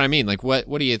is what I mean. Like, what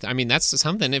do you? I mean, that's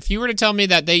something. If you were to tell me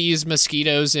that they use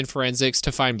mosquitoes in forensics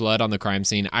to find blood on the crime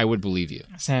scene, I would believe you.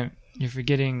 Sam, you're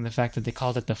forgetting the fact that they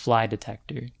called it the fly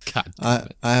detector. God.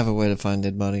 I have a way to find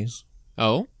dead bodies.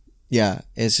 Oh, Yeah,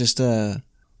 it's just a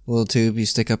little tube you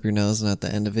stick up your nose, and at the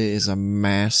end of it is a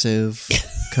massive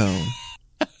cone.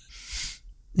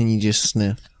 And you just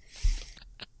sniff.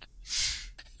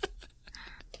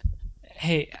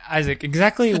 Hey, Isaac,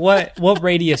 exactly what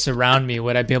radius around me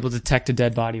would I be able to detect a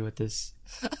dead body with this?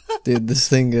 Dude, this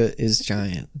thing is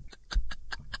giant.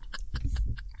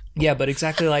 Yeah, but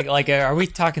exactly like are we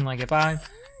talking like if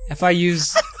I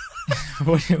use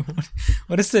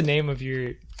what is the name of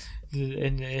your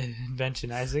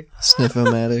invention, Isaac?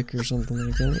 Sniff-o-matic or something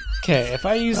like that. Okay, if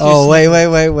I use Oh,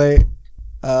 wait.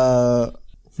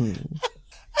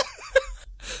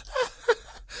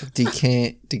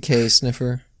 Decay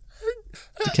sniffer.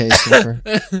 Decay sniffer.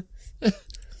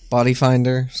 Body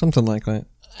finder. Something like that.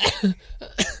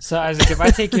 So Isaac, if I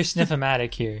take your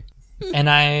sniff-o-matic here and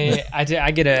I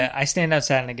stand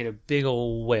outside and I get a big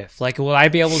old whiff, like will I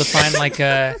be able to find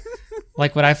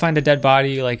would I find a dead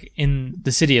body like in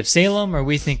the city of Salem, or are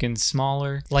we thinking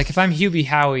smaller? Like if I'm Hubie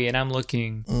Howie and I'm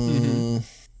looking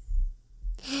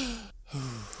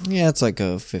Yeah, it's like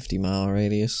a 50-mile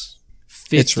radius.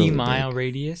 50-mile really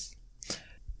radius?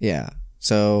 Yeah.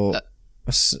 So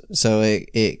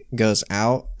it goes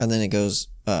out and then it goes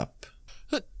up.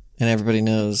 And everybody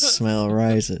knows smell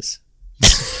rises.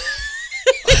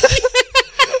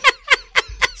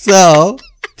 So,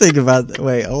 think about that.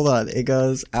 Wait, hold on. It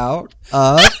goes out,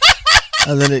 up,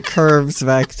 and then it curves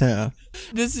back down.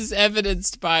 this is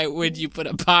evidenced by when you put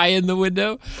a pie in the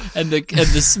window and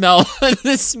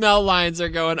the smell lines are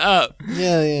going up.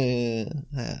 Yeah.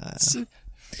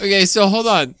 Okay, so hold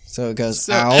on. So it goes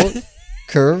out,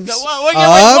 curves,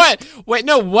 Wait,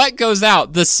 no, what goes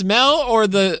out? The smell or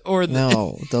the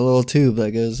No, the little tube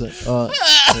that goes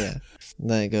yeah. And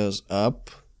then it goes up,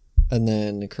 and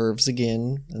then it curves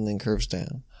again, and then curves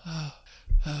down.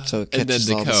 So it catches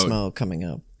all the smell coming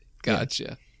up.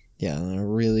 Gotcha. Yeah, and a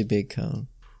really big cone.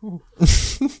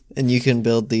 And you can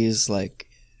build these like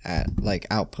at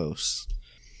outposts.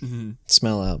 Mm-hmm.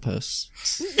 Smell outposts.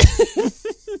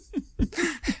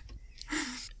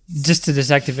 Just to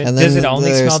detect if it And does then it only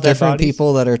there's smell dead different bodies?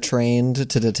 people that are trained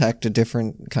to detect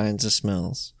different kinds of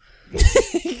smells.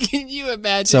 Can you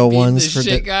imagine So being one's the for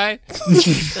shit guy?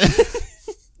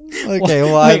 Okay,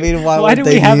 well, Wait, I mean, why why would do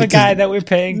they we have need a guy that we're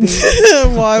paying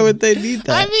to Why would they need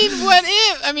that?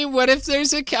 what if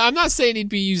there's I'm not saying he'd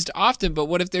be used often, but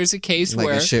what if there's a case Like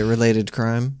where a shit-related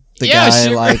crime? The Yeah, guy,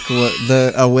 shit-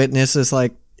 like, a witness is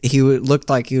like, looked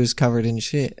like he was covered in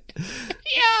shit.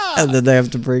 yeah, And then they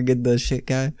have to bring in the shit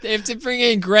guy. they have to bring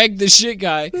in Greg the shit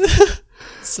guy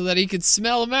so that he could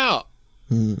smell him out.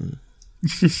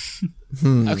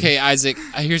 Okay, Isaac,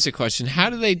 here's a question. How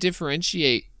do they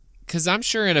differentiate? Because I'm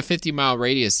sure in a 50-mile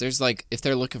radius, there's like, if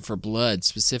they're looking for blood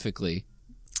specifically,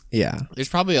 Yeah. there's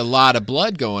probably a lot of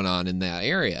blood going on in that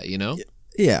area, you know?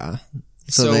 Yeah.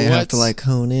 So So they have to, what's- like,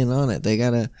 hone in on it. They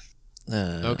gotta...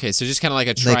 Okay, so just kind of like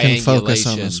a They triangulation. can focus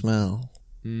on the smell.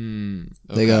 Okay.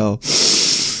 They go...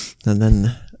 And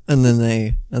then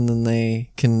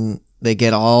they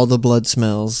get all the blood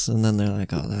smells, and then they're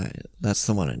like, oh, that's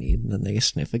the one I need. And then they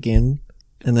sniff again.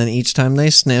 And then each time they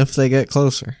sniff, they get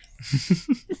closer.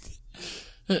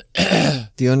 Do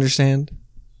you understand?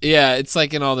 Yeah, it's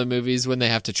like in all the movies when they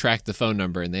have to track the phone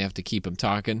number and they have to keep them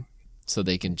talking so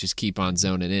they can just keep on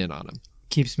zoning in on them.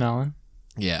 keep smelling?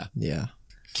 Yeah. Yeah.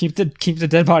 Keep the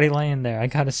dead body laying there. I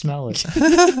gotta smell it.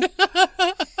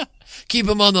 Keep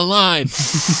them on the line.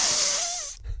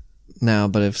 No,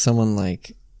 but if someone,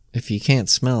 like... If you can't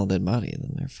smell a dead body,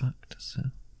 then they're fucked. So.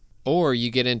 Or you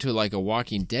get into like a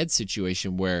Walking Dead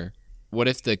situation where what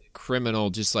if the criminal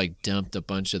just like dumped a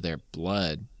bunch of their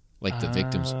blood, like the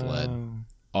victim's blood,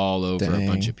 all over a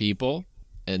bunch of people,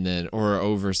 and then or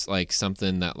over like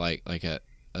something that like a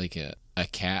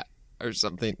cat or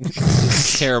something.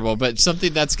 It's terrible, but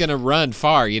something that's gonna run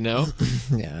far, you know.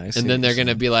 Yeah, I see and then they're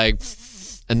gonna be like,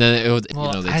 and then it would,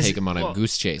 Well, they take him on a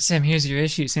goose chase. Sam, here's your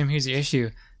issue.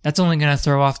 That's only gonna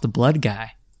throw off the blood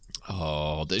guy.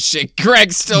 Oh, the shit!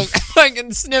 Greg's still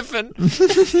fucking sniffing.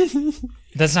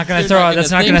 That's not gonna They're throw. not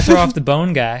That's gonna not gonna throw off the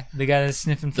bone guy. The guy that's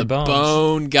sniffing for The bones.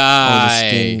 bone Oh, guy. the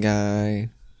skin guy,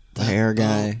 the hair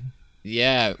guy.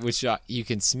 Yeah, which you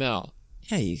can smell.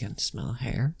 Yeah, you can smell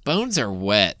hair. Bones are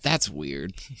wet. That's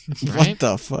weird, What right?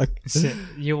 the fuck? So,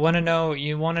 you want to know?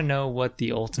 You want to know what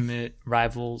the ultimate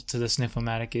rival to the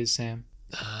Sniff-O-Matic is, Sam?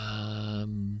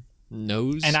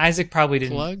 Nose And Isaac probably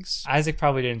didn't. plugs. Isaac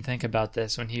probably didn't think about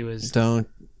this when he was. Don't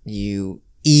you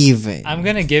even? I'm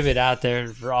gonna give it out there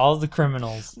for all the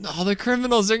criminals. All the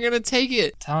criminals are gonna take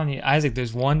it. Telling you, Isaac,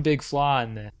 there's one big flaw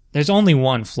in this. There's only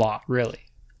one flaw, really.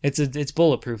 It's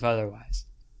bulletproof otherwise.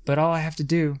 But all I have to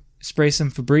do is spray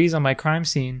some Febreze on my crime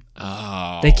scene.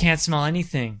 Oh, They can't smell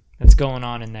anything that's going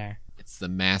on in there. It's the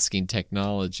masking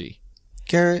technology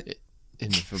Garrett, in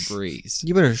the Febreze.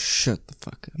 you better shut the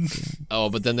fuck up. Dude. Oh,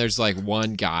 but then there's like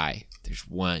one guy. There's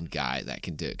one guy that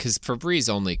can do it because Febreze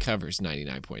only covers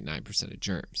 99.9% of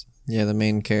germs. Yeah, the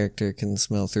main character can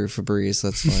smell through Febreze.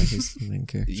 That's why he's the main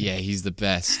character. Yeah, he's the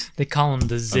best. They call him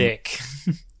the Zick.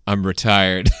 I'm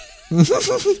retired.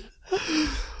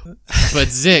 But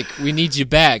Zick, we need you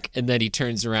back. And then he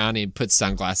turns around and puts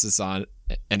sunglasses on,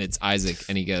 and it's Isaac,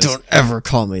 and he goes, Don't ever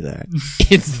call me that.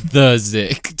 "It's the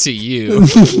Zick to you."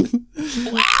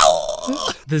 Wow.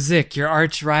 The Zick, your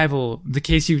arch rival, the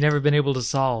case you've never been able to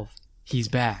solve. He's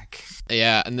back.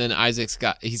 Yeah, and then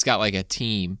he's got like a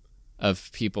team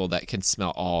of people that can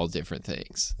smell all different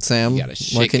things. Sam, You got a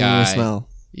shit what can guy. you smell?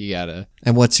 You gotta.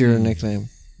 And what's your nickname?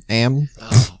 Am?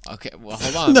 Oh, okay. Well,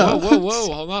 hold on. No.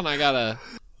 Whoa. Hold on. I gotta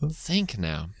think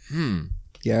now.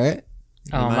 Garrett?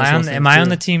 Oh, You am might I as well on? think Am I on too.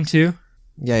 the team too?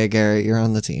 Yeah, Garrett, you're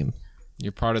on the team.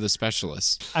 You're part of the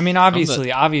specialists. I mean,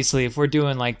 obviously, if we're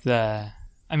doing like I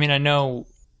know,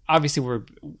 obviously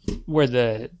we're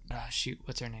the shoot.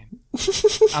 What's her name?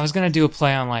 I was gonna do a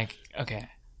play on like, okay,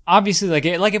 obviously like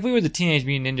if we were the Teenage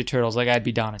Mutant Ninja Turtles, like I'd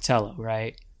be Donatello,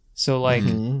 right? So like,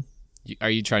 Mhm.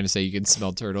 Are you trying to say you can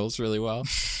smell turtles really well?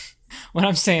 what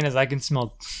I'm saying is I can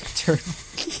smell turtle.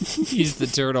 He's the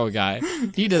turtle guy.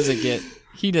 He doesn't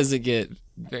get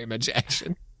very much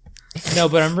action. No,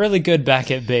 but I'm really good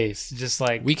back at base. Just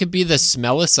like We could be the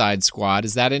Smellicide squad.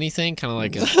 Is that anything? Kind of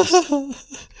like a.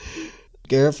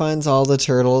 Garrett finds all the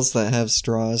turtles that have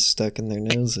straws stuck in their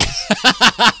noses.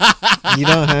 You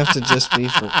don't have to just be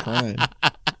for crime.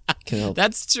 Can help.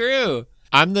 That's true.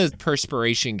 I'm the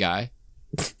perspiration guy,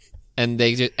 and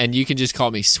and you can just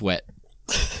call me Sweat.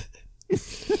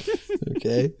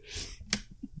 Okay.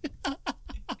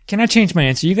 Can I change my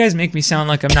answer? You guys make me sound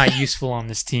like I'm not useful on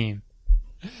this team.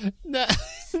 No,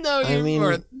 I you're mean,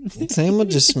 more. Sam would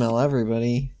just smell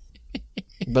everybody.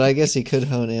 But I guess he could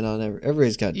hone in on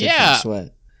everybody's got different Yeah.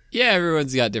 sweat. Yeah,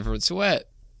 everyone's got different sweat.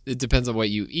 It depends on what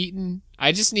you eaten.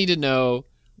 I just need to know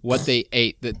what they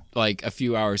ate that like a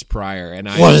few hours prior, and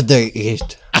What did they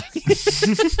eat?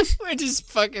 I just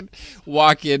fucking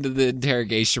walk into the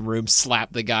interrogation room,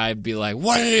 slap the guy, and be like,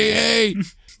 "What did he eat?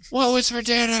 What was for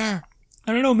dinner?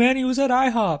 I don't know, man. He was at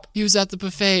IHOP. He was at the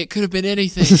buffet. It could have been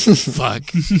anything." Fuck.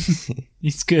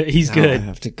 He's good. He's Now I good.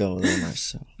 have to go there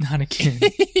myself. Not again.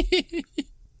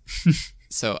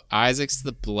 So Isaac's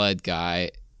the blood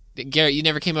guy. Garrett, you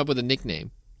never came up with a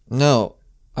nickname. No,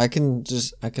 I can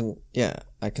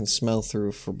smell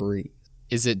through Febreze.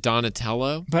 Is it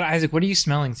Donatello? But Isaac, what are you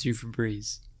smelling through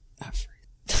Febreze? I'm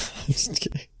just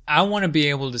kidding. I want to be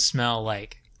able to smell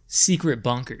like secret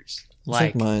bunkers, I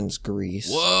think like mine's grease.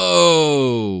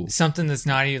 Whoa. something that's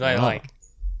not even Wow. like,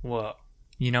 whoa.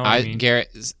 You know what I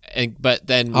mean? But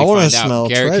then we I wanna find out smell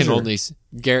Garrett treasure.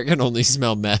 Garrett can only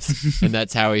smell meth, and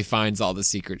that's how he finds all the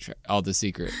secret.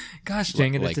 Gosh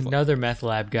dang it! like- It's another meth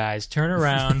lab, guys. Turn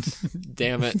around.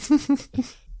 Damn it.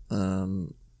 I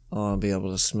want to be able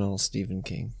to smell Stephen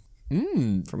King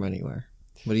from anywhere.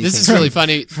 What do you This think? is really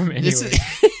funny. From This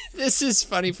anywhere. this is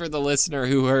funny for the listener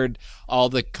who heard all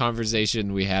the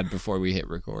conversation we had before we hit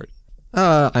record.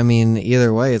 I mean,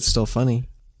 either way, it's still funny.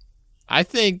 I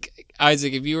think,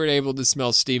 Isaac, if you were able to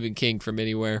smell Stephen King from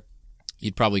anywhere,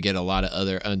 you'd probably get a lot of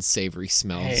other unsavory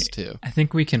smells Hey, too. I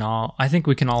think we can all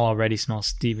already smell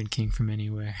Stephen King from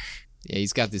anywhere. Yeah,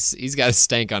 he's got a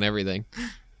stank on everything.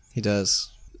 He does.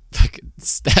 Fucking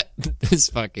this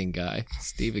fucking guy,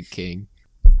 Stephen King.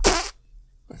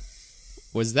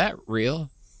 Was that real?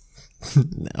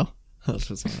 No. That's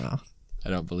just my mouth. I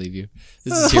don't believe you.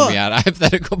 This is Hear Me Out, a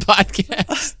hypothetical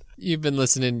podcast. You've been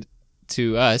listening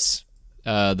to us,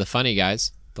 the funny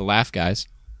guys, the laugh guys,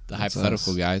 the That's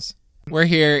hypothetical us. guys. We're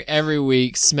here every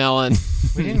week smelling.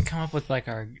 We didn't come up with like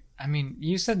our. I mean,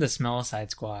 you said the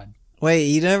Smell-A-Side Squad. Wait,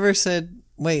 you never said...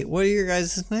 Wait, what are your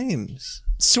guys' names?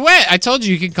 Sweat. I told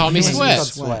you can call me It's Sweat. called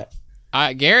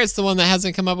Sweat. Garrett's the one that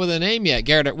hasn't come up with a name yet.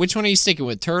 Garrett, which one are you sticking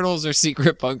with, turtles or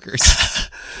secret bunkers?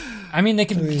 I mean, they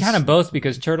can be kind of both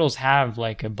because turtles have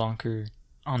like a bunker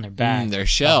on their back. Their the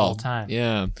shell. whole time.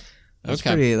 Yeah. That's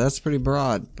Okay. pretty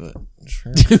broad, but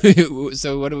sure.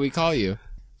 So what do we call you?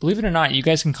 Believe it or not, you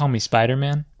guys can call me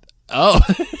Spider-Man. Oh.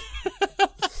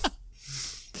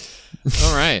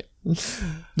 All right.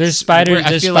 There's spiders.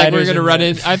 I There's feel like we're spiders gonna in run the-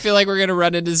 in. I feel like we're gonna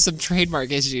run into some trademark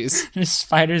issues. There's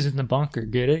spiders in the bunker.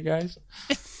 Get it, guys?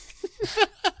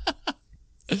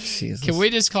 Jesus. Can we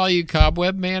just call you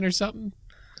Cobweb Man or something?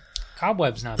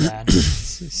 Cobweb's not bad.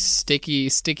 Sticky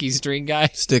string guy.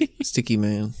 Sticky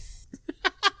man.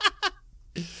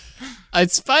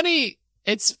 It's funny.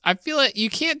 I feel like you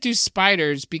can't do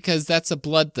spiders because that's a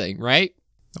blood thing, right?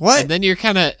 What? And then you're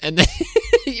kind of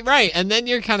right, and then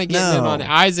you're kind of getting in No. on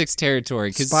Isaac's territory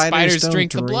because Spiders spiders don't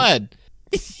drink the drink. blood.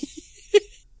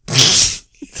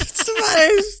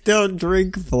 Spiders don't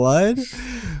drink blood.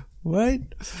 What?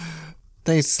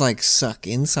 They like suck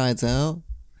insides out.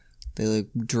 They like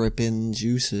drip in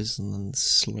juices and then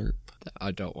slurp.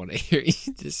 I don't want to hear you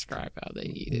describe how they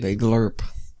eat it. They glurp.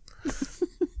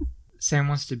 Sam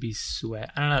wants to be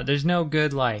Sweat. I don't know. There's no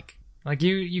good like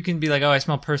you can be like, oh, I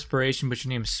smell perspiration, but your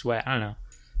name's Sweat. I don't know.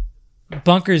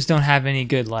 Bunkers don't have any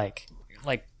good like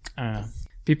I don't know.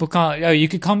 People call you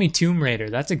could call me Tomb Raider.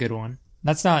 That's a good one.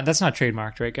 That's not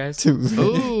trademarked, right, guys?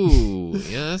 Ooh,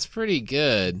 yeah, that's pretty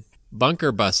good.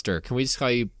 Bunker Buster. Can we just call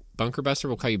you Bunker Buster?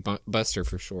 We'll call you Buster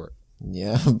for short.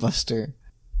 Yeah, Buster.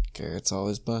 Garrett's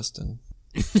always busting.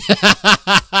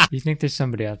 You think there's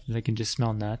somebody out there that can just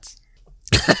smell nuts?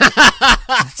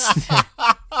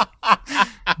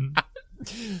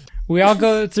 We all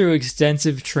go through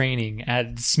extensive training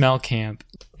at smell camp.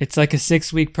 It's like a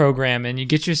 6-week program, and you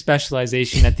get your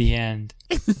specialization at the end.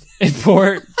 And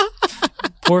poor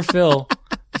Phil.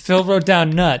 Phil wrote down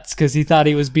nuts because he thought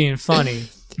he was being funny.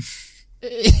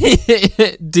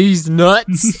 These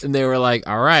nuts, and they were like,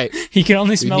 "All right." He can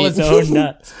only smell need- his own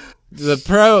nuts. The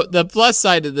plus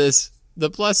side of this,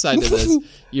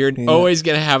 you're He always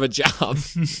gonna have a job.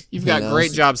 You've got knows-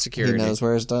 great job He security. knows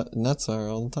where his nuts are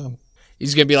all the time.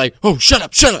 He's gonna be like, "Oh, shut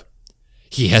up!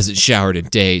 He hasn't showered in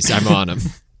days. I'm on him."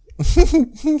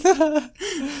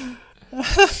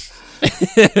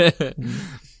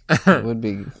 It would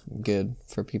be good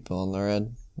for people on the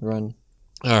red run.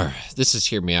 All right, this is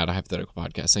Hear Me Out, a hypothetical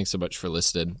podcast. Thanks so much for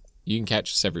listening. You can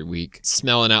catch us every week,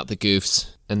 smelling out the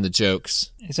goofs and the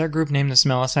jokes. Is our group named the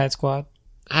Smell-A-Side Squad?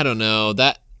 I don't know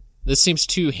this seems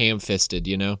too ham-fisted,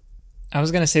 you know. I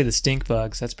was gonna say the Stink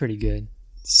Bugs. That's pretty good.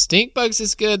 Stink Bugs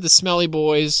is good. The Smelly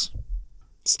Boys.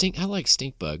 I like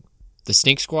Stink Bug. The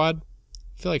Stink Squad.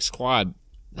 I feel like Squad.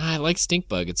 Nah, I like Stink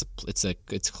Bug. It's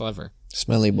clever.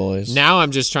 Smelly boys. Now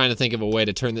I'm just trying to think of a way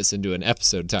to turn this into an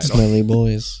episode title. Smelly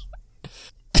boys.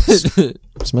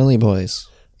 Smelly boys.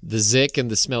 The Zick and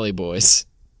the Smelly Boys.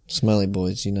 Smelly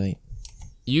boys unite.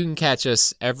 You can catch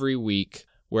us every week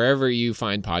wherever you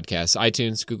find podcasts.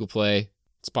 iTunes, Google Play,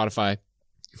 Spotify,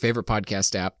 your favorite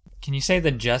podcast app. Can you say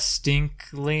the Just Stink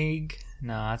League?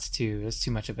 No, that's too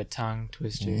much of a tongue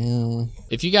twister. Yeah.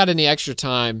 If you got any extra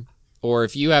time, or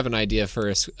if you have an idea for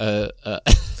us, The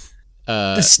no,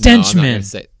 I'm not Stenchman. gonna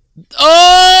say-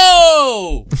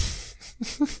 Oh!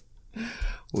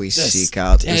 We seek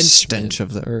out the stench, stench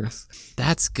of the earth.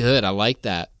 That's good. I like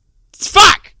that.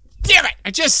 Fuck! Damn it!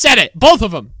 I just said it! Both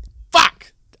of them!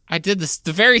 Fuck! I did this,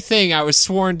 the very thing I was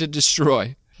sworn to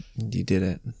destroy. You did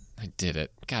it. I did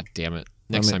it. God damn it.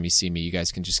 Next time you see me, you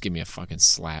guys can just give me a fucking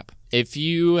slap. If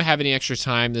you have any extra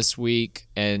time this week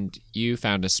and you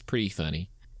found us pretty funny,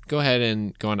 go ahead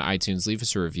and go on to iTunes, leave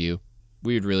us a review.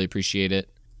 We would really appreciate it.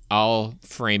 I'll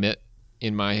frame it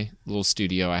in my little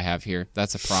studio I have here.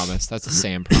 That's a promise. That's a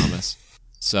Sam promise.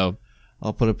 So,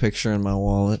 I'll put a picture in my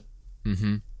wallet.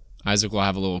 Isaac will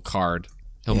have a little card.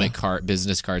 He'll make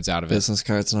business cards out of it. Business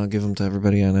cards, and I'll give them to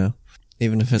everybody I know.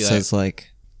 Even if it Be says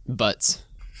like Butts.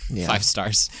 yeah, 5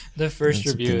 stars. The first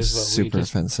that's review is what super we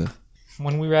just... offensive.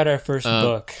 When we read our first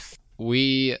book.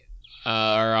 We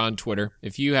are on Twitter.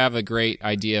 If you have a great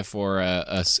idea for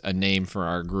a name for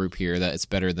our group here that is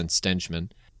better than Stenchman,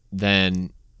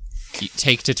 then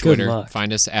take to Twitter. luck.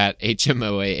 Find us at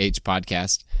HMOAH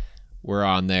Podcast. We're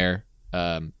on there.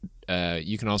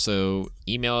 You can also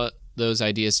email those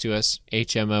ideas to us.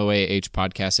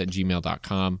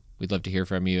 hmoahpodcast@gmail.com. We'd love to hear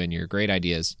from you and your great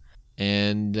ideas.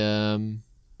 And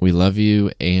we love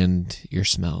you and your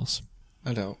smells.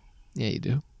 I don't. Yeah, you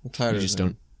do. I'm tired of it.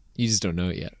 You just don't know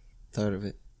it yet. Tired of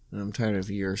it. And I'm tired of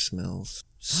your smells,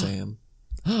 Sam.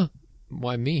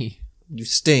 Why me? You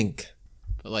stink.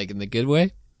 But like in the good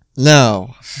way?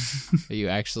 No. Are you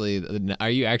actually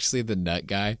the nut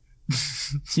guy?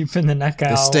 You've been the nut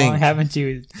guy all along, haven't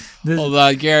you? Hold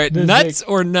on, Garrett. Nuts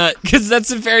or nut? Because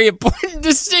that's a very important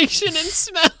distinction in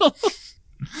smell.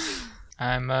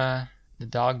 I'm the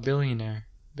dog billionaire,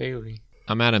 Bailey.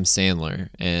 I'm Adam Sandler,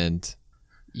 and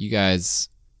you guys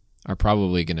are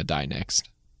probably going to die next.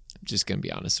 I'm just going to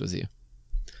be honest with you.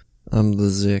 I'm the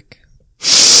Zick.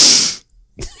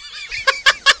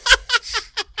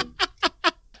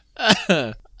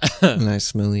 And I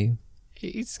smell you.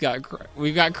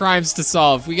 We've got crimes to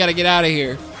solve. We got to get out of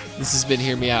here. This has been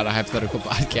Hear Me Out, a hypothetical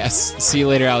podcast. See you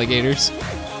later, alligators.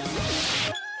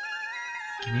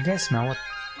 Can you guys smell what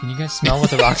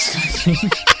the rock's cooking?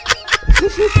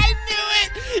 I knew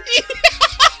it.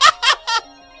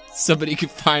 Somebody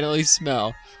could finally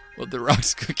smell what the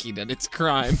rock's cooking, and it's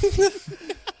crime.